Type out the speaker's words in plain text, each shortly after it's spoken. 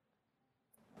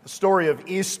The story of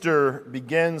Easter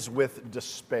begins with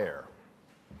despair.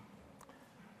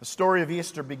 The story of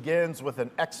Easter begins with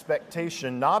an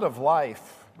expectation not of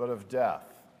life, but of death.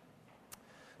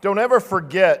 Don't ever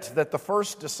forget that the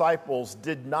first disciples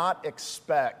did not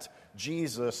expect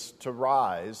Jesus to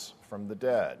rise from the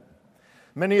dead.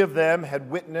 Many of them had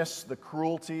witnessed the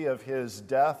cruelty of his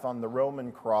death on the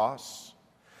Roman cross.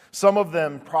 Some of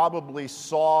them probably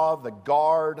saw the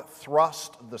guard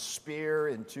thrust the spear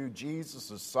into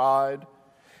Jesus' side.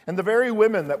 And the very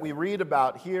women that we read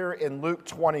about here in Luke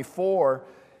 24,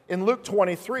 in Luke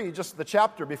 23, just the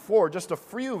chapter before, just a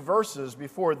few verses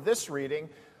before this reading,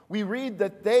 we read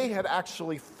that they had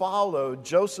actually followed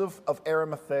Joseph of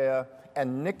Arimathea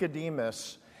and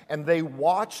Nicodemus, and they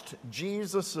watched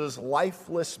Jesus'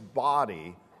 lifeless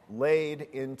body laid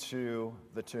into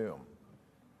the tomb.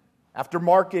 After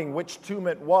marking which tomb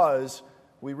it was,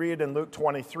 we read in Luke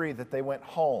 23 that they went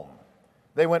home.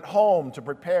 They went home to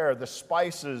prepare the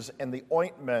spices and the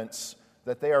ointments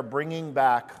that they are bringing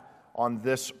back on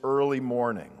this early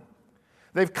morning.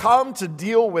 They've come to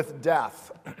deal with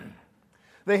death.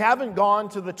 They haven't gone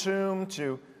to the tomb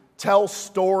to tell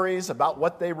stories about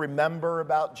what they remember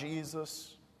about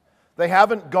Jesus. They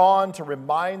haven't gone to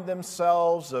remind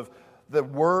themselves of the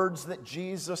words that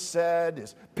Jesus said,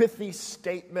 his pithy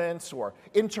statements or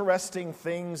interesting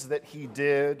things that he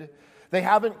did. They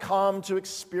haven't come to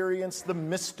experience the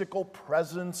mystical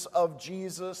presence of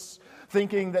Jesus,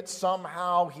 thinking that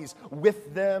somehow he's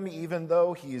with them even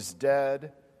though he's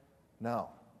dead. No.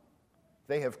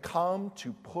 They have come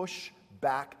to push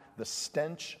back the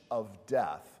stench of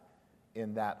death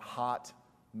in that hot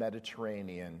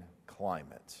Mediterranean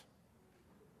climate.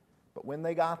 But when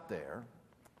they got there,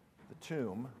 the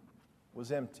tomb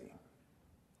was empty.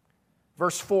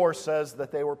 Verse 4 says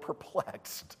that they were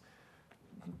perplexed.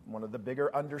 One of the bigger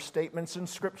understatements in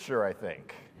Scripture, I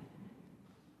think.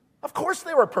 Of course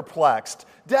they were perplexed.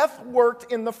 Death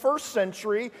worked in the first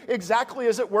century exactly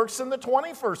as it works in the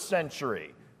 21st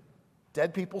century.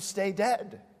 Dead people stay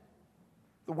dead.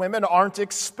 The women aren't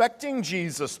expecting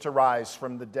Jesus to rise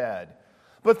from the dead.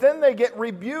 But then they get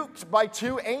rebuked by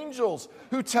two angels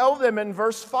who tell them in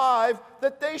verse 5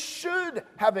 that they should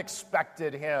have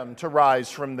expected him to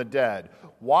rise from the dead.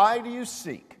 Why do you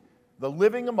seek the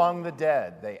living among the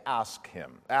dead? They ask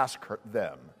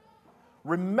them.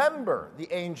 Remember,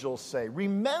 the angels say,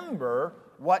 remember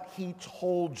what he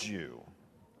told you.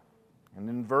 And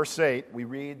in verse 8, we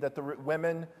read that the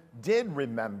women did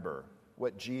remember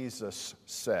what Jesus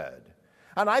said.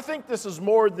 And I think this is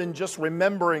more than just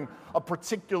remembering a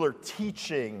particular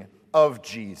teaching of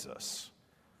Jesus.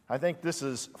 I think this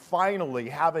is finally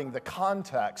having the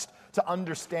context to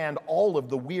understand all of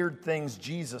the weird things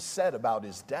Jesus said about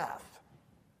his death.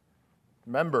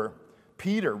 Remember,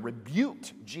 Peter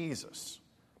rebuked Jesus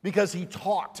because he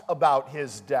talked about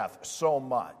his death so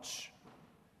much.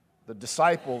 The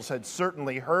disciples had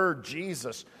certainly heard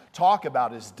Jesus talk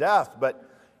about his death, but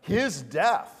his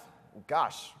death,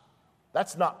 gosh,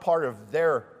 that's not part of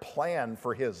their plan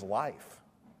for his life.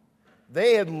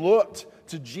 They had looked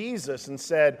to Jesus and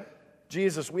said,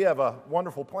 Jesus, we have a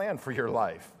wonderful plan for your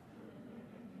life.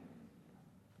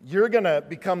 You're going to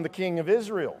become the king of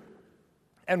Israel,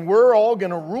 and we're all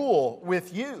going to rule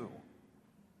with you.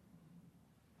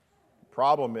 The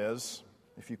problem is,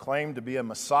 if you claim to be a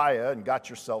Messiah and got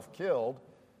yourself killed,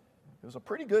 it was a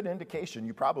pretty good indication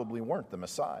you probably weren't the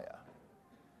Messiah.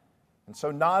 And so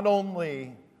not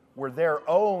only were their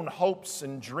own hopes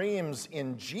and dreams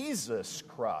in Jesus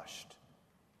crushed,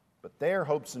 but their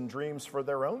hopes and dreams for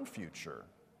their own future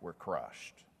were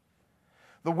crushed.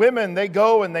 The women, they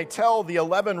go and they tell the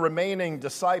 11 remaining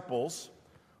disciples.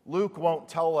 Luke won't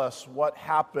tell us what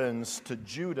happens to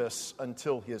Judas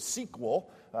until his sequel,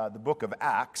 the book of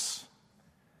Acts.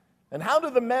 And how do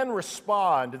the men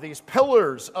respond to these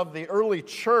pillars of the early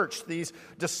church, these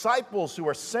disciples who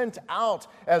are sent out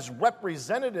as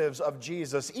representatives of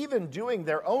Jesus, even doing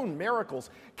their own miracles,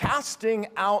 casting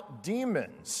out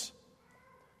demons?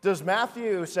 Does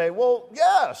Matthew say, well,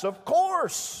 yes, of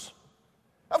course.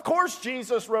 Of course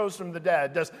Jesus rose from the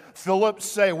dead. Does Philip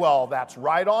say, well, that's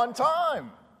right on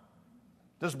time?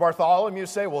 Does Bartholomew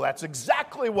say, well, that's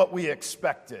exactly what we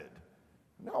expected?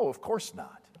 No, of course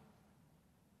not.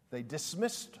 They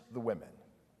dismissed the women.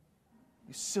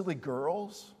 You silly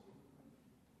girls.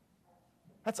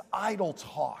 That's idle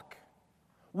talk.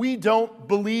 We don't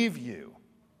believe you.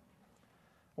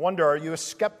 I wonder, are you a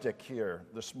skeptic here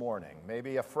this morning?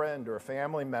 Maybe a friend or a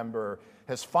family member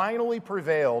has finally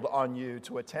prevailed on you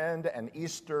to attend an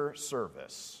Easter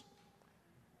service.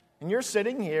 And you're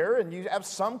sitting here and you have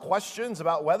some questions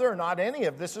about whether or not any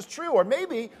of this is true. Or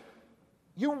maybe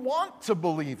you want to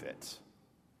believe it.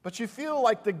 but you feel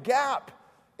like the gap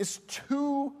is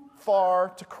too far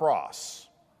to cross.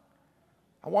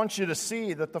 I want you to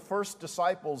see that the first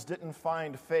disciples didn't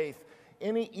find faith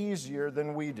any easier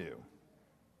than we do.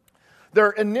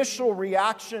 Their initial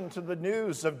reaction to the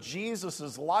news of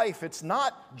Jesus' life, it's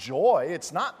not joy,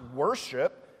 it's not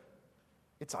worship,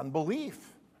 it's unbelief,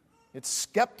 it's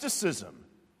skepticism.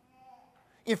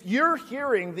 If you're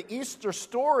hearing the Easter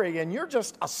story and you're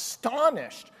just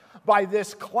astonished by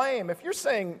this claim, if you're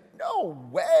saying, no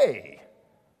way,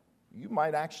 you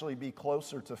might actually be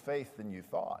closer to faith than you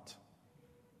thought.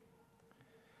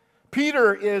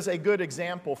 Peter is a good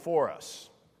example for us.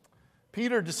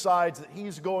 Peter decides that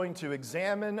he's going to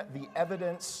examine the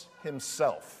evidence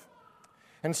himself.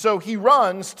 And so he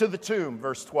runs to the tomb,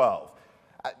 verse 12.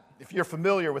 If you're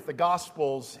familiar with the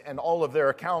Gospels and all of their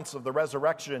accounts of the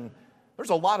resurrection, there's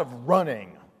a lot of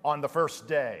running on the first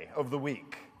day of the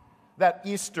week, that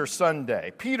Easter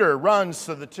Sunday. Peter runs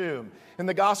to the tomb. In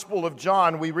the Gospel of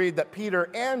John, we read that Peter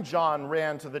and John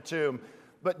ran to the tomb,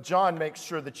 but John makes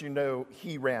sure that you know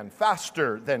he ran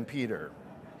faster than Peter.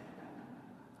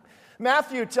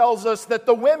 Matthew tells us that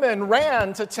the women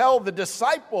ran to tell the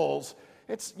disciples.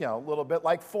 It's, a little bit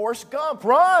like Forrest Gump.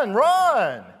 Run,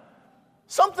 run.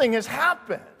 Something has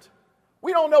happened.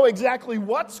 We don't know exactly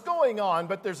what's going on,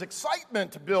 but there's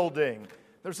excitement building.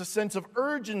 There's a sense of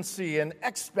urgency and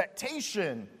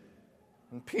expectation.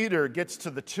 And Peter gets to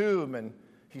the tomb and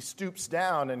he stoops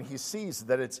down and he sees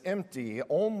that it's empty.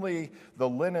 Only the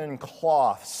linen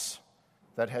cloths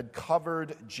that had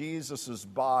covered Jesus'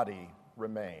 body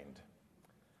remained.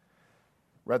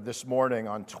 Read this morning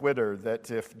on Twitter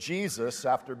that if Jesus,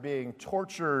 after being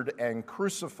tortured and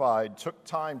crucified, took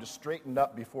time to straighten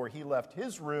up before he left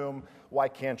his room, why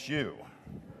can't you?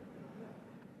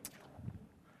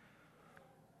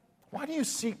 Why do you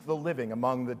seek the living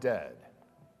among the dead?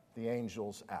 The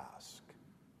angels ask.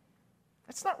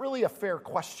 It's not really a fair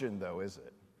question, though, is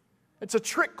it? It's a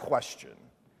trick question.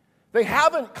 They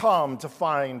haven't come to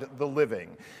find the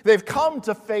living. They've come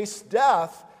to face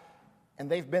death, and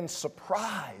they've been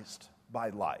surprised by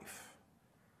life.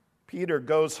 Peter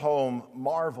goes home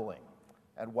marveling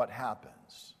at what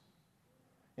happens.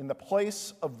 In the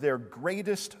place of their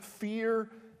greatest fear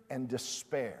and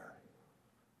despair,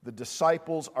 the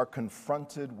disciples are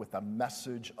confronted with a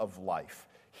message of life.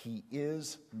 He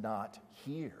is not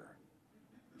here.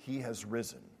 He has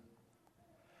risen.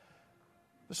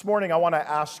 This morning, I want to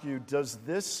ask you, does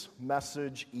this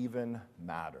message even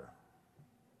matter?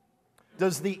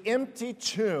 Does the empty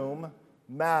tomb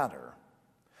matter?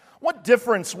 What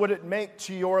difference would it make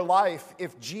to your life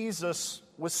if Jesus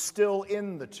was still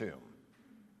in the tomb?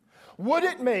 Would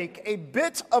it make a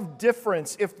bit of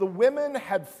difference if the women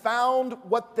had found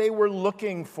what they were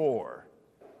looking for?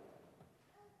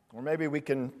 Or maybe we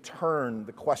can turn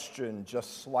the question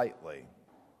just slightly.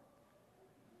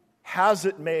 Has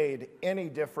it made any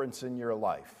difference in your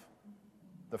life,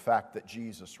 the fact that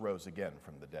Jesus rose again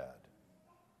from the dead?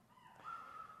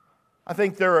 I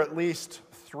think there are at least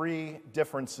 3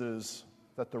 differences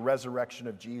that the resurrection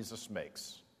of Jesus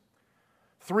makes.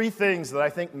 3 things that I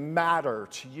think matter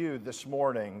to you this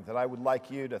morning that I would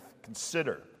like you to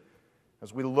consider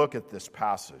as we look at this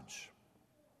passage.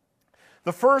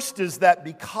 The first is that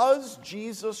because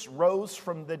Jesus rose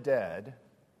from the dead,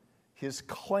 his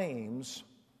claims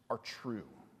are true.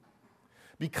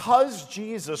 Because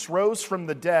Jesus rose from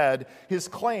the dead, his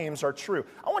claims are true.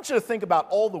 I want you to think about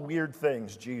all the weird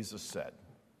things Jesus said.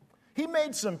 He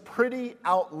made some pretty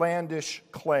outlandish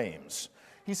claims.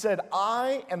 He said,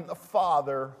 I and the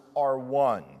Father are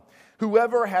one.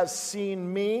 Whoever has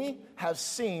seen me has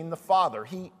seen the Father.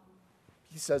 He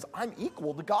says, I'm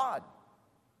equal to God.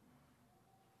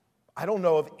 I don't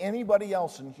know of anybody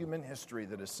else in human history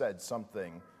that has said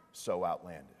something so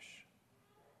outlandish.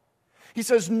 He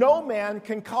says, no man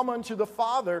can come unto the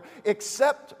Father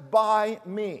except by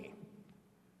me.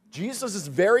 Jesus is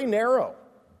very narrow.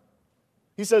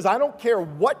 He says, I don't care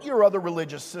what your other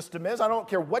religious system is. I don't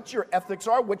care what your ethics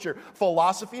are, what your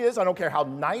philosophy is. I don't care how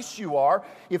nice you are.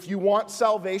 If you want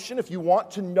salvation, if you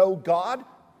want to know God,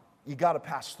 you got to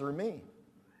pass through me.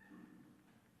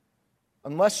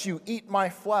 Unless you eat my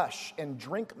flesh and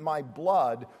drink my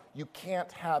blood, you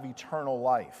can't have eternal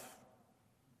life.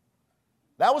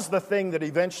 That was the thing that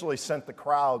eventually sent the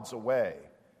crowds away,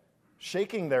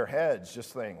 shaking their heads,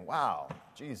 just saying, wow,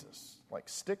 Jesus,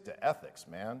 stick to ethics,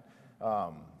 man.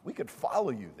 We could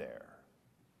follow you there.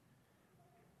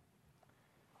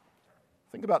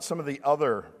 Think about some of the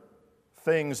other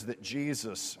things that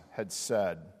Jesus had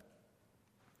said.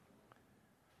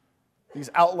 These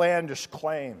outlandish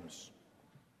claims.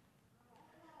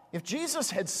 If Jesus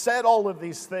had said all of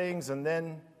these things and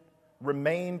then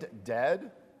remained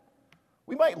dead,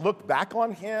 we might look back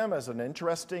on him as an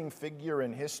interesting figure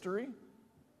in history,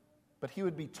 but he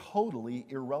would be totally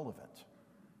irrelevant.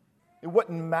 It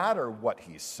wouldn't matter what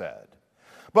he said.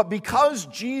 But because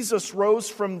Jesus rose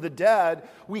from the dead,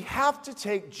 we have to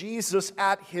take Jesus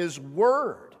at his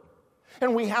word.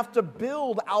 And we have to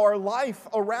build our life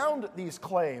around these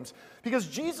claims. Because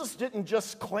Jesus didn't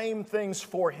just claim things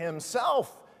for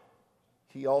himself,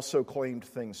 he also claimed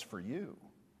things for you.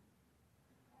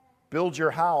 Build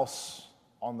your house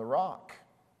on the rock,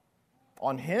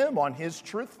 on him, on his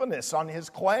truthfulness, on his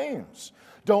claims.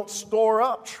 Don't store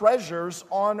up treasures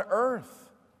on earth.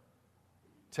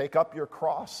 Take up your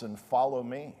cross and follow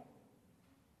me.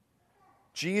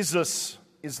 Jesus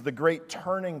is the great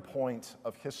turning point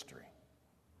of history.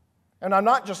 And I'm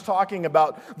not just talking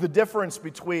about the difference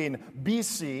between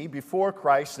BC, before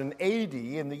Christ, and AD,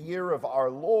 in the year of our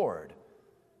Lord.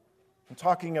 I'm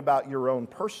talking about your own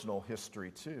personal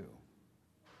history too.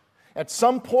 At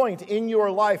some point in your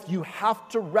life, you have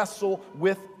to wrestle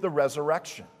with the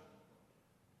resurrection.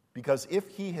 Because if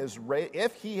he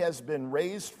has been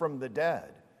raised from the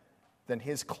dead, then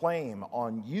his claim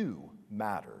on you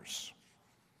matters.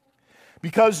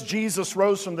 Because Jesus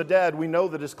rose from the dead, we know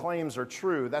that his claims are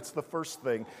true. That's the first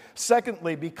thing.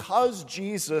 Secondly, because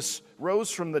Jesus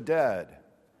rose from the dead,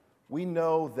 we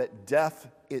know that death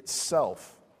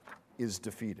itself is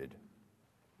defeated.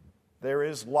 There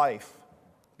is life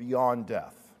beyond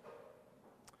death.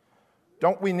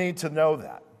 Don't we need to know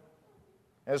that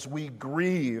as we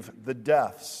grieve the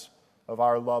deaths of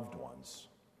our loved ones?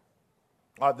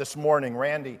 This morning,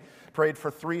 Randy prayed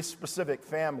for 3 specific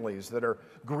families that are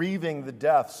grieving the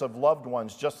deaths of loved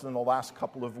ones just in the last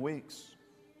couple of weeks.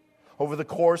 Over the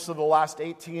course of the last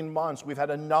 18 months, we've had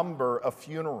a number of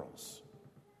funerals.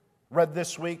 Read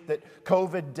this week that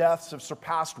COVID deaths have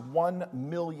surpassed 1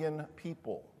 million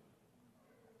people.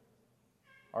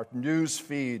 Our news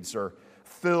feeds are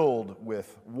filled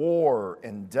with war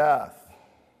and death.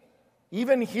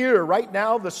 Even here, right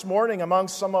now, this morning, among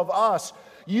some of us,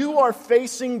 you are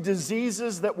facing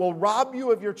diseases that will rob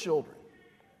you of your children,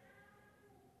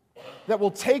 that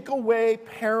will take away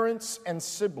parents and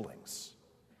siblings.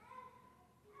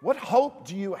 What hope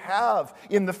do you have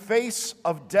in the face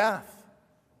of death?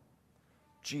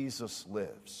 Jesus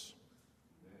lives.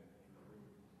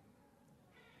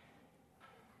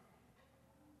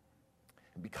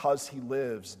 And because he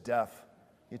lives, death,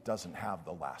 it doesn't have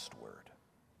the last word.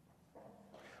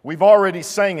 We've already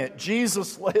sang it.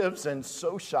 Jesus lives, and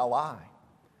so shall I.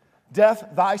 Death,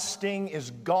 thy sting is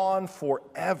gone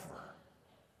forever.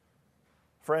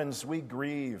 Friends, we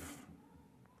grieve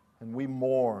and we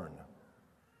mourn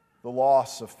the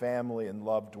loss of family and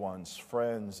loved ones,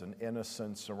 friends and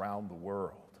innocents around the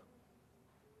world.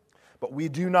 But we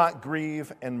do not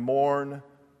grieve and mourn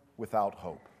without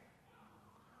hope.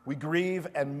 We grieve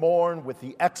and mourn with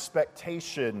the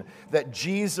expectation that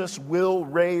Jesus will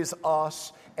raise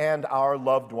us and our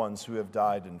loved ones who have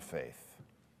died in faith.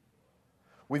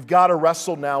 We've got to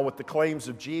wrestle now with the claims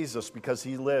of Jesus because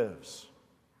he lives.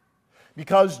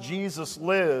 Because Jesus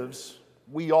lives,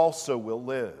 we also will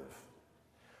live.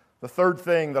 The third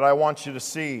thing that I want you to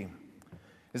see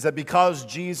is that because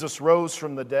Jesus rose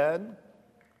from the dead,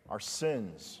 our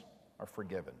sins are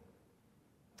forgiven.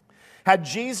 Had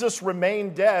Jesus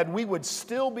remained dead, we would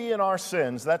still be in our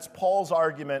sins. That's Paul's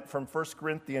argument from 1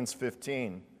 Corinthians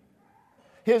 15.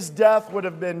 His death would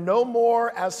have been no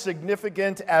more as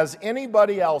significant as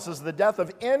anybody else's, the death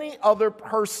of any other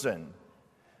person.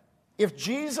 If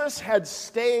Jesus had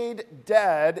stayed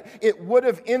dead, it would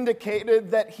have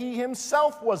indicated that he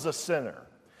himself was a sinner,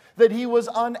 that he was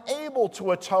unable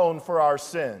to atone for our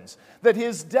sins, that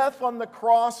his death on the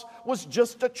cross was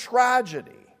just a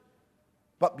tragedy.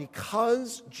 But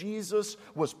because Jesus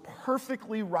was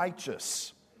perfectly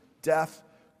righteous, death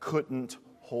couldn't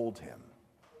hold him.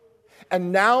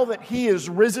 And now that he is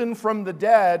risen from the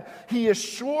dead, he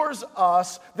assures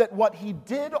us that what he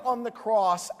did on the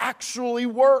cross actually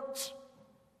worked.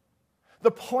 The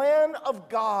plan of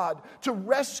God to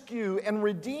rescue and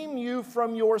redeem you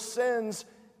from your sins,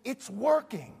 it's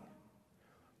working.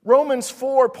 Romans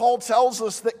 4, Paul tells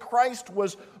us that Christ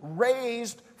was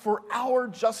raised for our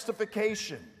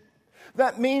justification.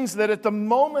 That means that at the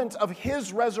moment of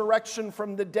his resurrection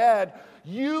from the dead,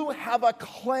 you have a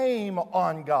claim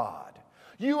on God.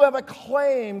 You have a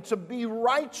claim to be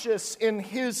righteous in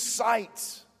his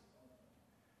sight.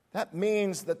 That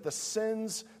means that the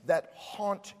sins that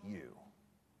haunt you,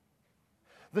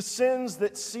 the sins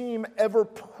that seem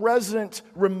ever-present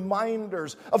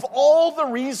reminders of all the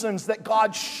reasons that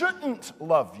God shouldn't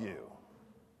love you,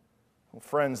 well,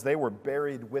 friends, they were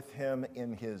buried with him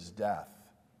in his death.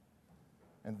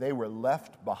 and they were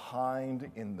left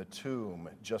behind in the tomb,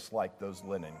 just like those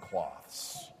linen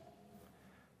cloths.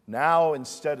 Now,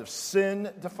 instead of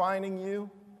sin defining you,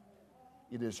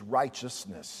 it is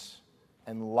righteousness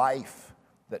and life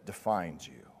that defines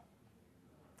you.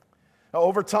 Now,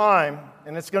 over time,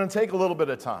 and it's going to take a little bit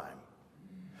of time,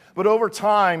 but over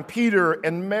time, Peter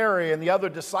and Mary and the other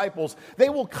disciples, they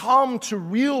will come to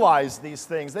realize these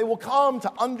things. They will come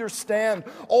to understand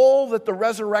all that the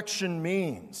resurrection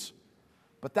means.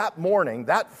 But that morning,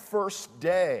 that first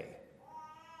day,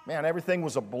 man, everything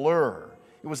was a blur.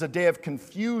 It was a day of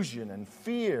confusion and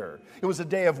fear. It was a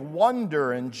day of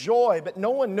wonder and joy, but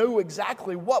no one knew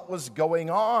exactly what was going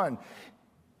on.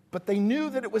 But they knew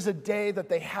that it was a day that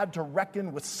they had to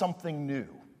reckon with something new.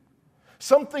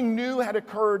 Something new had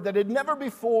occurred that had never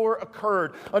before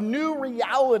occurred. A new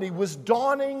reality was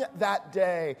dawning that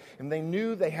day, and they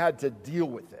knew they had to deal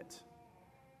with it.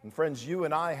 And friends, you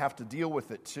and I have to deal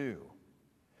with it too.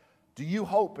 Do you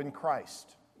hope in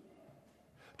Christ?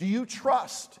 Do you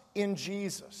trust in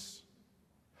Jesus?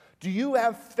 Do you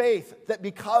have faith that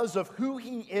because of who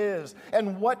He is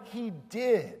and what He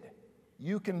did,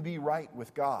 you can be right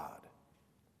with God?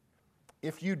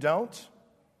 If you don't,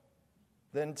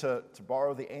 then to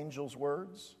borrow the angel's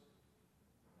words,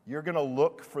 you're going to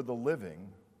look for the living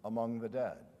among the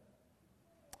dead.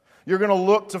 You're going to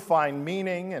look to find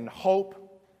meaning and hope,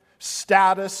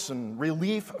 status and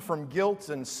relief from guilt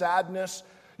and sadness.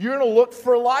 You're going to look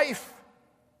for life,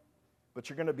 but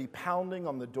you're going to be pounding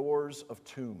on the doors of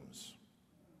tombs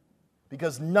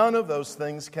because none of those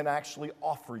things can actually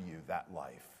offer you that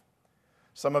life.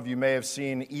 Some of you may have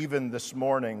seen, even this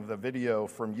morning, the video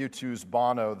from U2's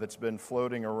Bono that's been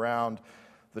floating around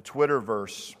the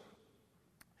Twitterverse.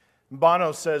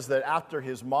 Bono says that after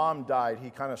his mom died,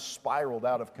 he kind of spiraled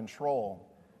out of control.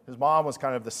 His mom was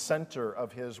kind of the center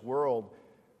of his world.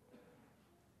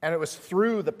 And it was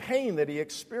through the pain that he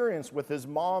experienced with his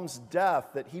mom's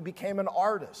death that he became an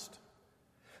artist.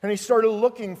 And he started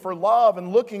looking for love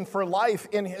and looking for life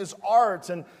in his art.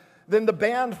 And then the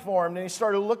band formed, and he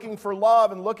started looking for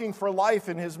love and looking for life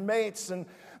in his mates. And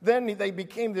then they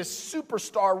became this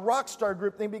superstar, rock star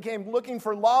group. They became looking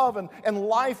for love and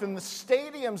life in the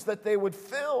stadiums that they would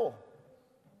fill.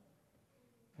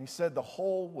 And he said the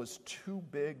hole was too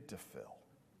big to fill.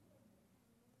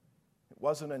 It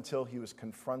wasn't until he was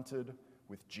confronted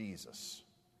with Jesus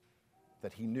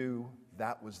that he knew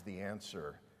that was the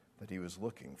answer that he was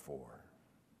looking for.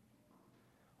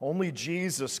 Only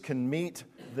Jesus can meet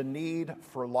the need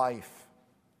for life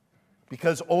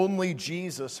because only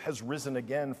Jesus has risen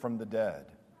again from the dead.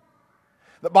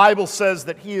 The Bible says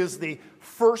that He is the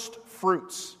first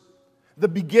fruits, the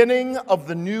beginning of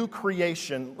the new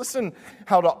creation. Listen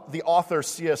how the author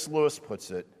C.S. Lewis puts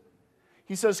it.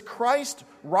 He says, Christ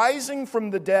rising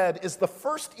from the dead is the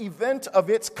first event of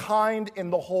its kind in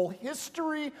the whole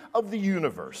history of the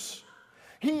universe.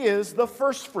 He is the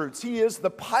first fruits. He is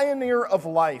the pioneer of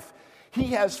life. He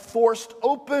has forced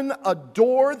open a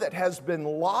door that has been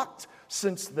locked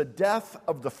since the death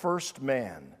of the first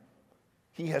man.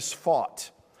 He has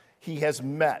fought. He has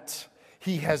met.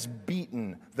 He has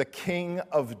beaten the king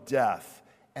of death.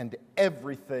 And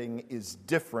everything is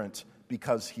different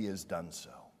because he has done so.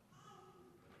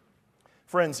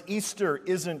 Friends, Easter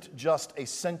isn't just a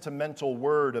sentimental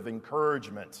word of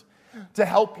encouragement to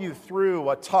help you through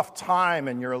a tough time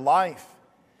in your life.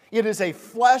 It is a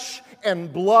flesh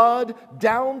and blood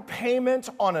down payment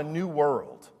on a new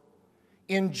world.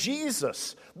 In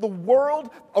Jesus, the world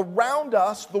around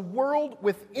us, the world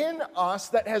within us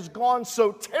that has gone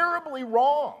so terribly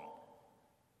wrong,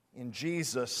 in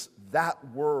Jesus, that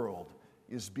world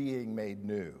is being made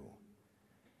new.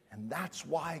 And that's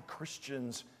why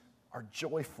Christians are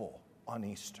joyful on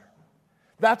Easter.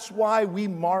 That's why we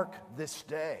mark this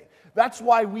day. That's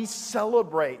why we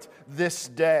celebrate this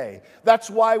day. That's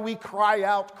why we cry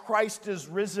out, Christ is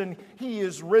risen. He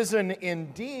is risen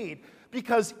indeed.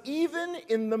 Because even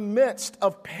in the midst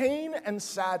of pain and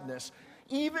sadness,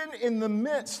 even in the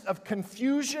midst of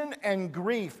confusion and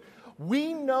grief,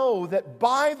 we know that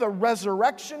by the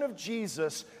resurrection of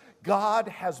Jesus, God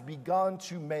has begun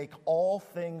to make all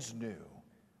things new.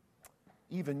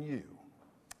 Even you.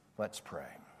 Let's pray.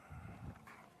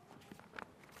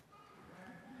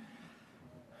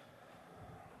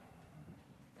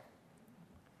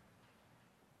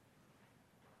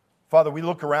 Father, we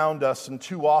look around us and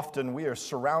too often we are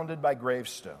surrounded by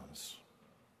gravestones.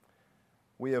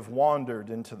 We have wandered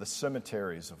into the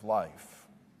cemeteries of life.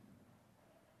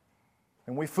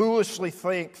 And we foolishly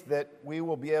think that we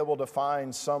will be able to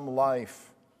find some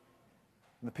life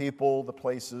in the people, the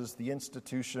places, the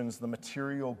institutions, the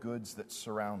material goods that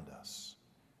surround us.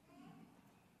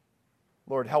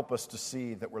 Lord, help us to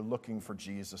see that we're looking for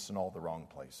Jesus in all the wrong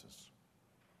places.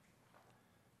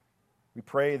 We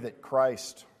pray that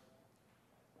Christ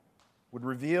would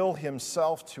reveal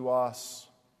himself to us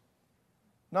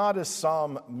not as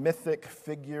some mythic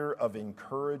figure of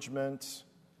encouragement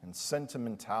and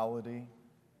sentimentality,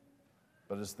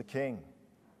 but as the King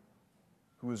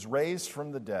who was raised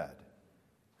from the dead,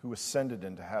 who ascended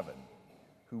into heaven,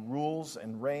 who rules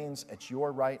and reigns at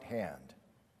your right hand,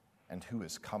 and who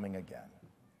is coming again.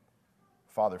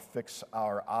 Father, fix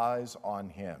our eyes on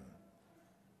him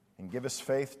and give us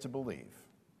faith to believe.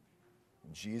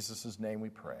 In Jesus' name we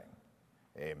pray.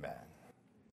 Amen.